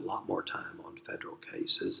more, spend a lot more time on federal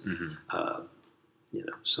cases.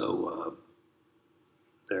 So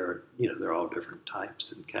they're all different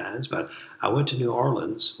types and kinds. But I went to New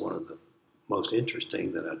Orleans. One of the most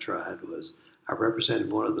interesting that I tried was I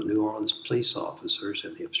represented one of the New Orleans police officers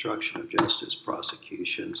in the obstruction of justice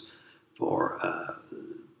prosecutions for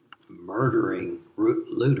murdering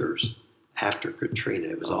looters after Katrina.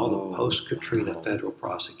 It was all the post-Katrina federal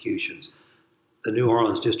prosecutions. The New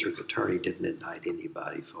Orleans district attorney didn't indict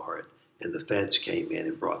anybody for it, and the feds came in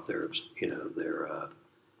and brought their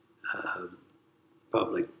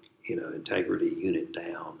public integrity unit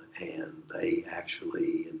down, and they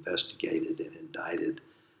actually investigated and indicted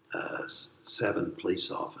 7 police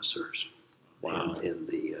officers in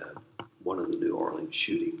the one of the New Orleans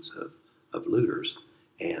shootings of looters.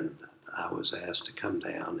 And I was asked to come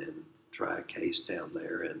down and try a case down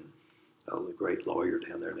there, and a great lawyer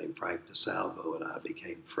down there named Frank DeSalvo and I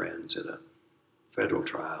became friends in a federal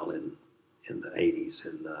trial in the 80s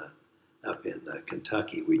up in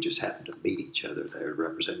Kentucky. We just happened to meet each other there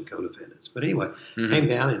representing co-defendants. But anyway, came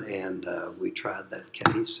down and we tried that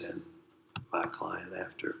case, and my client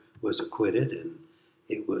was acquitted, and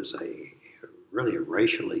it was really a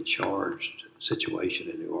racially charged situation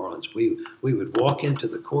in New Orleans. We would walk into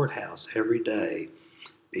the courthouse every day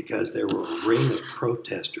because there were a ring of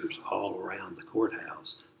protesters all around the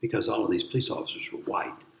courthouse because all of these police officers were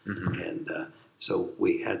white. Mm-hmm. And so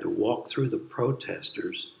we had to walk through the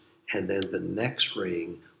protesters, and then the next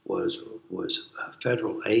ring was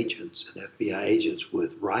federal agents and FBI agents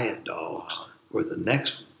with riot dogs, or the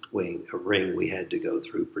next ring we had to go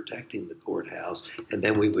through protecting the courthouse, and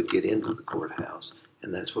then we would get into the courthouse,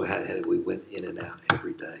 and that's what we went in and out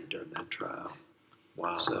every day during that trial.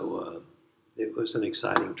 Wow. So it was an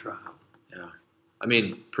exciting trial. Yeah. I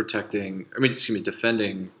mean,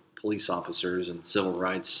 defending police officers and civil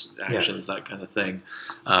rights actions, that kind of thing.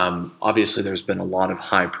 Obviously, there's been a lot of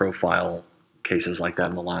high-profile cases like that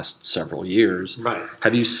in the last several years. Right.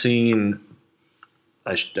 Have you seen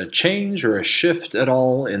a change or a shift at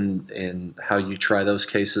all in how you try those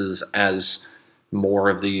cases as more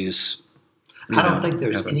of these? I don't think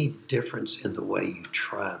there's any difference in the way you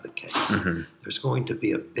try the case. Mm-hmm. There's going to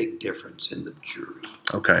be a big difference in the jury.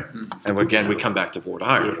 Okay. And again, we come back to voir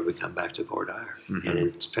dire. Yeah, we come back to voir dire. Mm-hmm. And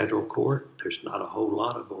in federal court, there's not a whole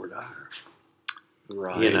lot of voir dire.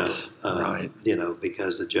 Right. Right.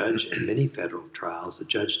 Because the judge, in many federal trials, the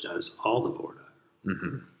judge does all the voir dire.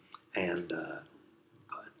 Mm-hmm. And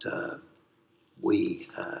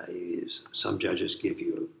some judges give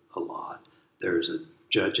you a lot. There's a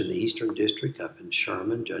judge in the Eastern District up in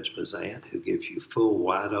Sherman, Judge Mazant, who gives you full,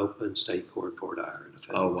 wide open state court voir dire in a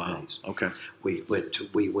federal case. Okay. We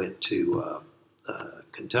went to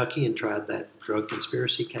Kentucky and tried that drug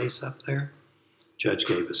conspiracy case up there. Judge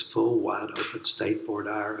gave us full, wide open state voir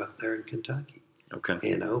dire up there in Kentucky. Okay.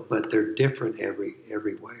 But they're different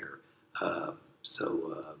everywhere.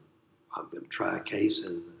 I'm going to try a case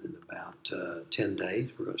in about 10 days.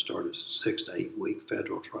 We're going to start a 6 to 8 week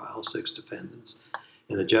federal trial, 6 defendants,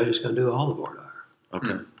 and the judge is going to do all the voir dire.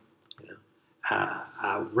 Okay.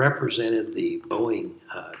 I represented the Boeing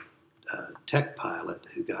tech pilot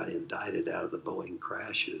who got indicted out of the Boeing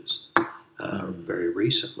crashes very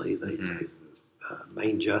recently. They gave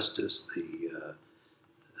Main Justice, the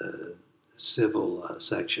civil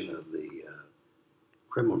section of the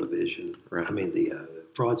criminal division, right. the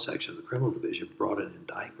fraud section of the criminal division brought an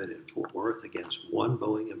indictment in Fort Worth against one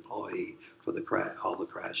Boeing employee for all the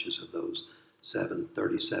crashes of those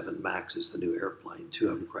 737 Maxes, the new airplane. 2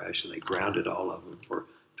 of them crashed, and they grounded all of them for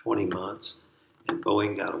 20 months. And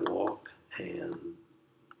Boeing got a walk, and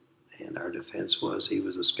our defense was he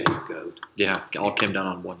was a scapegoat. Yeah, it all came down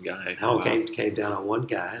on one guy. It all came down on one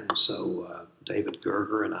guy, and so David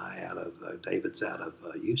Gerger and I, David's out of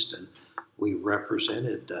Houston, we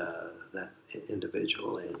represented that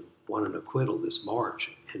individual and won an acquittal this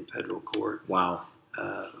March in federal court. Wow.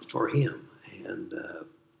 For him. And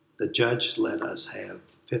the judge let us have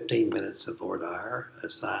 15 minutes of voir dire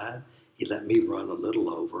aside. He let me run a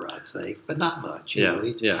little over, I think, but not much.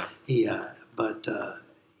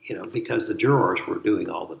 Because the jurors were doing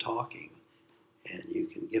all the talking, and you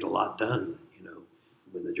can get a lot done,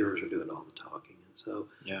 when the jurors are doing all the talking. And so,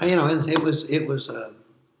 and it was.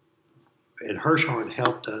 And Hirshhorn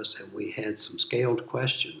helped us, and we had some scaled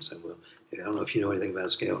questions. And I don't know if you know anything about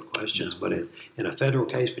scaled questions, but in a federal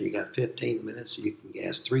case, when you got 15 minutes, you can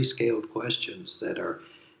ask 3 scaled questions that are,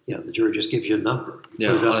 the jury just gives you a number.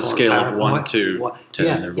 Yeah, on a scale of 1 to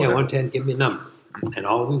 10. 1 to 10, give me a number. And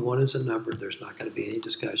all we want is a number. There's not going to be any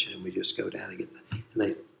discussion, and we just go down and and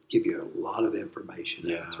they give you a lot of information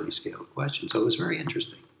in 3 scaled questions. So it was very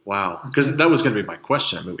interesting. Wow. Because that was going to be my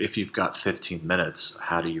question. I mean, if you've got 15 minutes,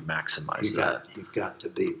 how do you maximize that? You've got to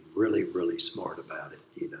be really, really smart about it.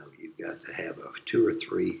 You've got to have 2 or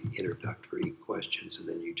 3 introductory questions, and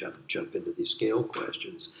then you jump into these scaled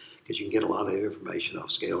questions because you can get a lot of information off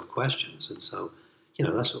scaled questions. And so,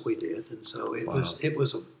 that's what we did. And so it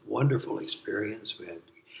was a wonderful experience. We had,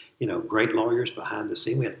 great lawyers behind the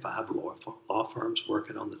scene. We had 5 law firms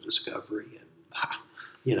working on the discovery,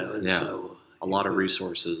 and so. A lot of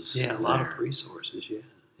resources. Yeah, a lot of resources,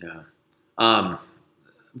 Yeah.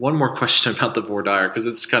 One more question about the voir dire, because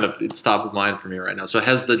it's top of mind for me right now. So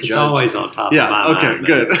has the judge... It's always on top of my mind.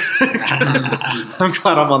 Yeah, okay, good. I'm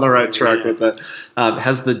glad I'm on the right track with that.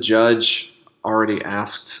 Has the judge already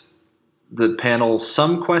asked the panel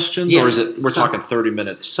some questions, or is it talking 30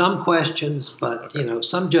 minutes? Some questions, but,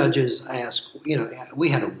 some judges ask, we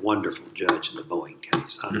had a wonderful judge in the Boeing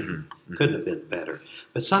case. I mean, couldn't have been better.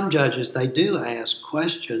 But some judges, they do ask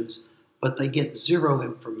questions, but they get zero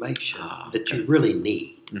information that you really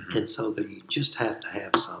need. And so you just have to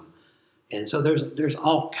have some And so there's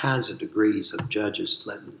all kinds of degrees of judges,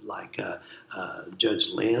 like Judge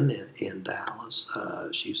Lynn in Dallas.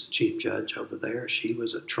 She's the chief judge over there. She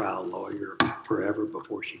was a trial lawyer forever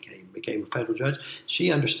before she became a federal judge.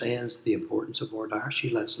 She understands the importance of voir dire. She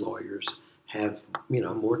lets lawyers have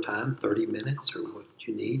more time, 30 minutes or what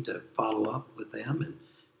you need to follow up with them, and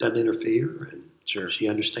doesn't interfere. And Sure. she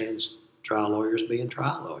understands trial lawyers being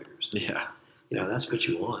trial lawyers. Yeah. That's what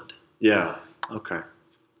you want. Yeah. Okay.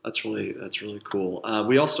 That's really cool.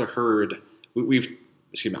 We also heard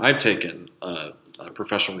I've taken a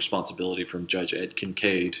professional responsibility from Judge Ed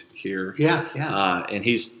Kincaid here. Yeah. And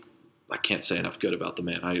I can't say enough good about the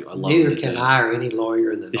man. I love Neither him. can I or any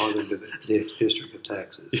lawyer in the Northern District of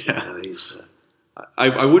Texas. Yeah. He's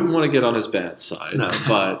I wouldn't want to get on his bad side, No.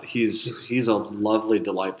 but he's a lovely,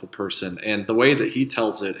 delightful person. And the way that he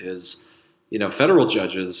tells it is, federal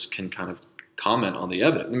judges can kind of comment on the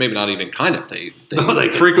evidence. Maybe not even kind of. They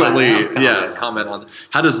can frequently flat out comment on.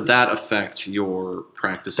 How does that affect your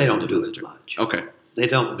practice? They don't do it much. Okay. They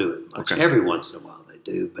don't do it much. Okay. Every once in a while they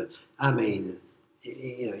do, but I mean,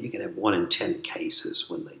 you can have 1 in 10 cases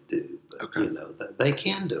when they do. But Okay. they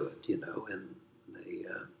can do it.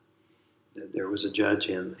 And there was a judge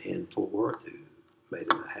in Fort Worth who made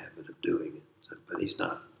it a habit of doing it. So, but he's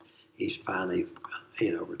not. He's finally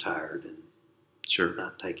retired and Sure.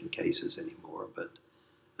 not taking cases anymore. But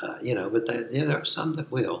there are some that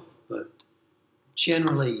will. But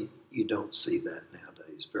generally, you don't see that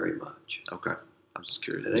nowadays very much. Okay. I'm just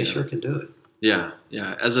curious. They sure can do it. Yeah.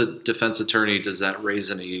 As a defense attorney, does that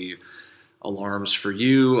raise any alarms for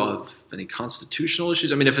you of any constitutional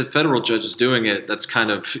issues? I mean, if a federal judge is doing it, that's kind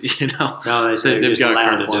of, No, they're just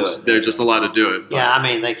allowed to do it. They're just allowed to do it. But Yeah, I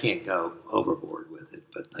mean, they can't go overboard with it,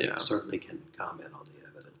 but they Yeah. certainly can comment on the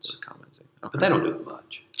evidence. they're commenting. Okay. But they don't do it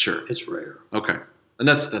much. Sure. It's rare. Okay. And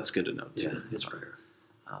that's good to know too. Yeah, it's rare.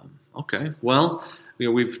 Okay. Well,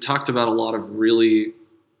 we've talked about a lot of really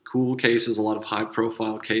cool cases, a lot of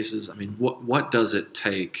high-profile cases. I mean, what does it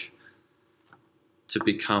take to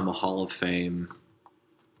become a Hall of Fame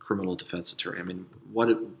criminal defense attorney? I mean,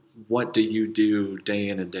 what do you do day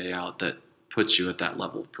in and day out that puts you at that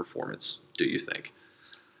level of performance, do you think?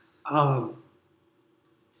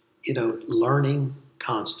 Learning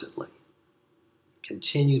constantly.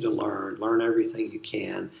 Continue to learn everything you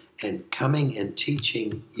can, and coming and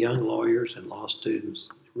teaching young lawyers and law students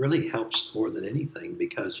really helps more than anything,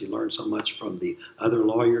 because you learn so much from the other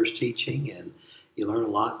lawyers teaching, and you learn a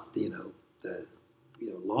lot.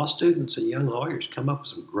 Law students and young lawyers come up with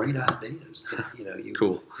some great ideas that you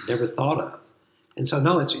Cool. never thought of, and so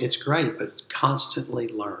no, it's great, but constantly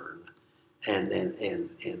learn, and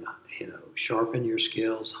sharpen your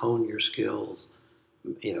skills, hone your skills,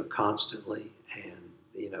 constantly, and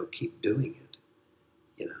keep doing it.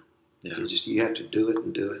 Yeah. You have to do it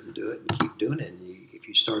and do it and do it and keep doing it. And if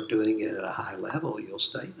you start doing it at a high level, you'll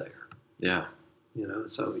stay there. Yeah.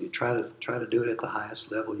 So you try to do it at the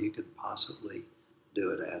highest level you can possibly do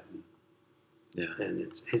it at. And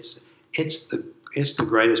it's the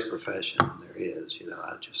greatest profession there is.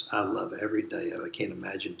 I love every day of it. I can't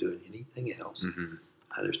imagine doing anything else. Mm-hmm.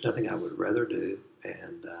 There's nothing I would rather do.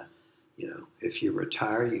 And if you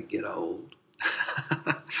retire, you get old.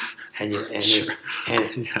 And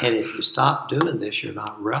if you stop doing this, you're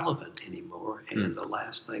not relevant anymore. And the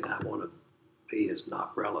last thing I want to be is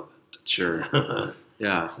not relevant. Sure.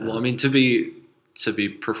 Yeah. So- Well, I mean, to be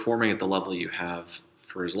performing at the level you have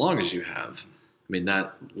for as long as you have, I mean,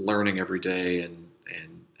 that learning every day and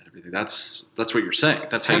everything, that's what you're saying.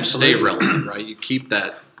 That's how Absolutely. you stay relevant, right? You keep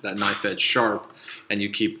that knife edge sharp, and you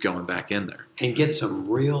keep going back in there. And get some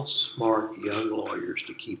real smart young lawyers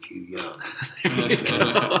to keep you young.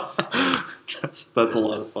 That's a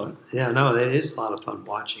lot of fun. Yeah, no, it is a lot of fun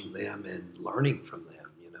watching them and learning from them,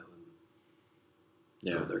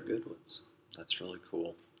 Yeah. So they're good ones. That's really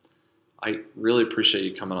cool. I really appreciate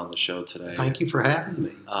you coming on the show today. Thank you for having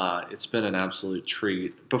me. It's been an absolute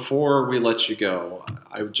treat. Before we let you go,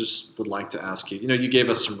 I just would like to ask you, you gave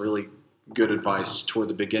us some really good advice toward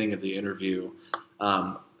the beginning of the interview.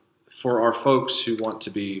 For our folks who want to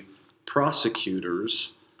be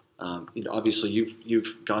prosecutors, obviously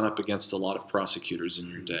you've gone up against a lot of prosecutors in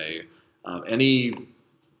your day. Any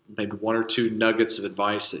maybe 1 or 2 nuggets of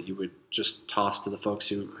advice that you would just toss to the folks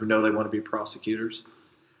who know they want to be prosecutors?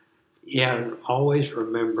 Yeah, always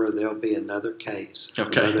remember there'll be another case,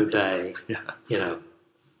 Okay. another day. Yeah.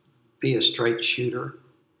 Be a straight shooter.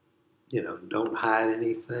 Don't hide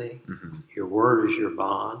anything. Mm-hmm. Your word is your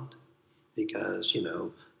bond, because,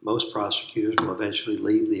 most prosecutors will eventually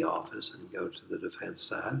leave the office and go to the defense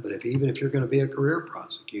side. But even if you're going to be a career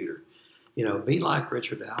prosecutor, be like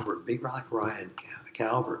Richard Albert, be like Ryan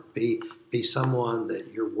Calvert, be someone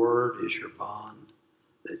that your word is your bond,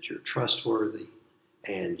 that you're trustworthy,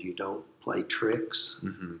 and you don't play tricks,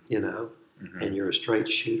 and you're a straight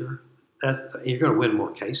shooter. You're going to win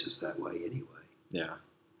more cases that way anyway. Yeah.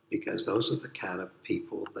 Because those are the kind of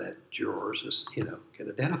people that jurors, can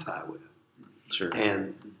identify with. Sure.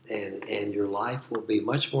 And your life will be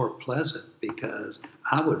much more pleasant, because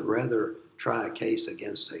I would rather try a case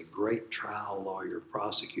against a great trial lawyer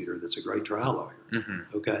prosecutor that's a great trial lawyer.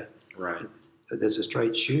 Okay? Right. That's a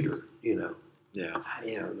straight shooter, Yeah.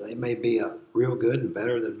 They may be real good and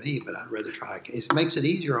better than me, but I'd rather try a case. It makes it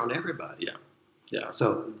easier on everybody. Yeah. Yeah.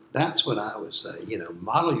 So that's what I would say.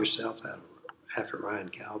 Model yourself after Ryan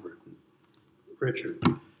Calvert and Richard.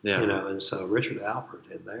 Yeah. And so Richard Albert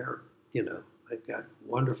and they've got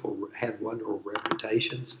had wonderful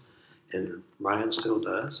reputations, and Ryan still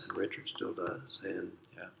does, and Richard still does, and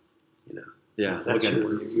Yeah. that's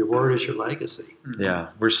your word is your legacy. Yeah,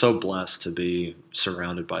 we're so blessed to be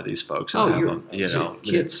surrounded by these folks. And have them,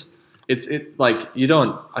 it's like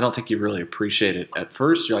I don't think you really appreciate it at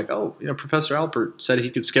first. You're like, oh, Professor Albert said he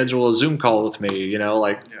could schedule a Zoom call with me,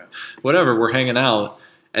 whatever, we're hanging out.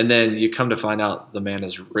 And then you come to find out the man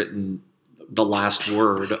has written the last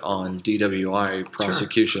word on DWI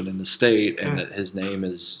prosecution in the state, and that his name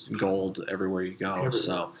is gold everywhere you go. Everywhere.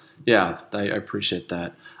 So, yeah, I appreciate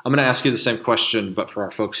that. I'm going to ask you the same question, but for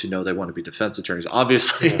our folks who know they want to be defense attorneys.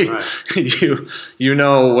 Obviously, you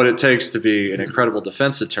know what it takes to be an incredible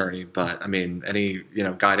defense attorney, but I mean, any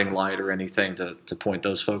guiding light or anything to point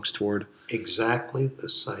those folks toward? Exactly the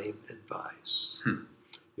same advice.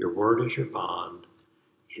 Your word is your bond.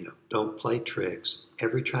 Don't play tricks.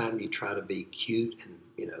 Every time you try to be cute and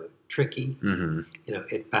tricky,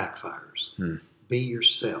 it backfires. Be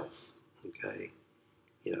yourself. Okay.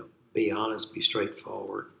 Be honest, be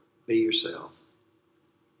straightforward, be yourself.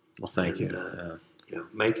 Well, thank you.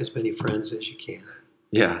 Make as many friends as you can.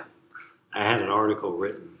 Yeah. I had an article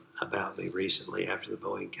written about me recently after the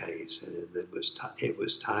Boeing case, and it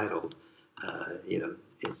was titled,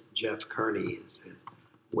 Jeff Kearney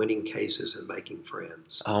winning cases and making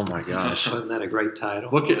friends. Oh my gosh! Wasn't that a great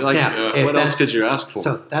title? What else could you ask for?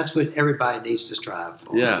 So that's what everybody needs to strive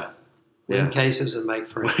for. Yeah. Win cases and make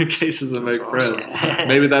friends. Win cases and make friends. Awesome.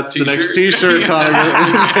 Maybe that's the next T-shirt, Connor.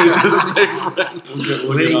 Win cases and make friends.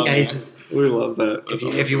 Winning cases. We love that.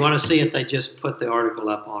 If you want to see it, they just put the article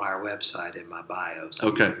up on our website in my bio. So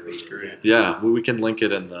okay. You can read it. Yeah, we can link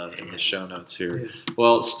it in the show notes here. Yeah.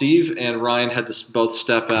 Well, Steve and Ryan had to both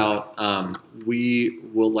step out. We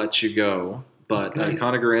will let you go. But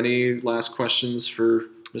Connor, any last questions for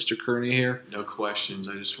Mr. Kearney here? No questions.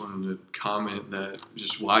 I just wanted to comment that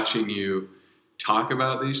just watching you talk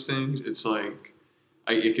about these things, it's like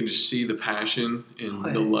I can just see the passion and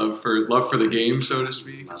the love for the game, so to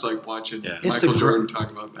speak. It's like watching Michael Jordan talk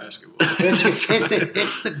about basketball.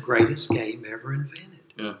 It's the greatest game ever invented.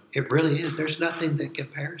 Yeah, it really is. There's nothing that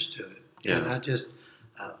compares to it. Yeah. And I just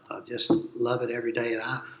love it every day. And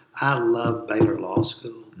I love Baylor Law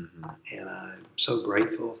School, and I'm so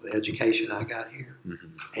grateful for the education I got here.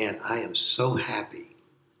 And I am so happy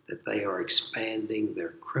that they are expanding their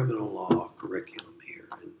criminal law curriculum here.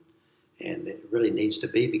 And it really needs to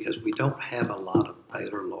be, because we don't have a lot of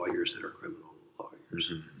Baylor lawyers that are criminal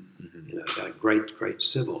lawyers. Got a great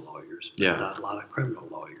civil lawyers, but not a lot of criminal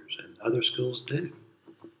lawyers, and other schools do.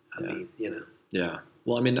 I mean. Yeah.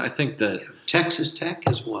 Well, I mean, I think that Texas Tech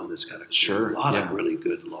is one that's got a lot of really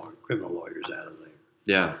good criminal lawyers out of there.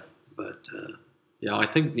 Yeah. But I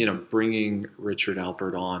think bringing Richard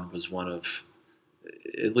Albert on was one of,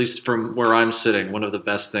 at least from where I'm sitting, one of the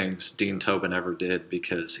best things Dean Tobin ever did,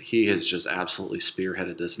 because he has just absolutely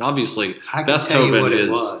spearheaded this. And obviously, Beth Tobin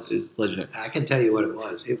is legendary. I can tell you what it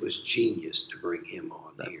was. It was genius to bring him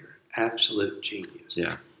on here. Absolute genius.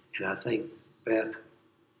 Yeah. And I think Beth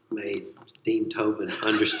made Dean Tobin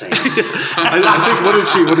understand. I think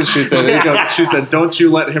what did she say? She said, "Don't you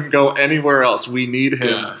let him go anywhere else. We need him."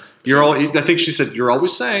 Yeah. I think she said, "You're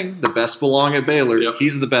always saying the best belong at Baylor. Yep.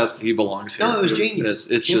 He's the best. He belongs here." No, it was genius.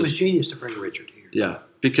 It was genius to bring Richard here. Yeah,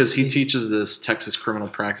 because he teaches this Texas Criminal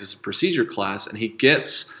Practice and Procedure class, and he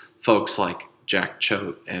gets folks like Jack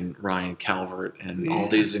Choate and Ryan Calvert and all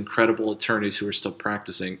these incredible attorneys who are still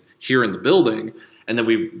practicing here in the building. And then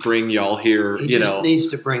we bring y'all here, He just needs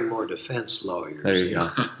to bring more defense lawyers. There you go.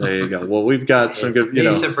 There you go. Well, we've got some good, He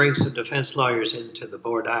needs to bring some defense lawyers into the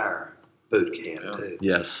Board Dyer boot camp, too.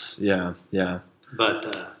 Yes. Yeah. Yeah. But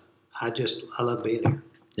I love being here.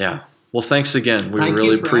 Yeah. Well, thanks again. We Thank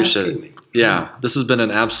really you for appreciate asking it. me. Yeah, this has been an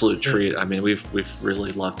absolute treat. I mean, we've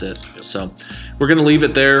really loved it. So we're going to leave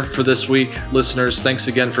it there for this week. Listeners, thanks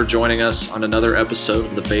again for joining us on another episode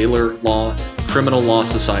of the Baylor Law Criminal Law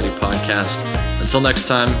Society podcast. Until next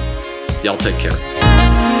time, y'all take care.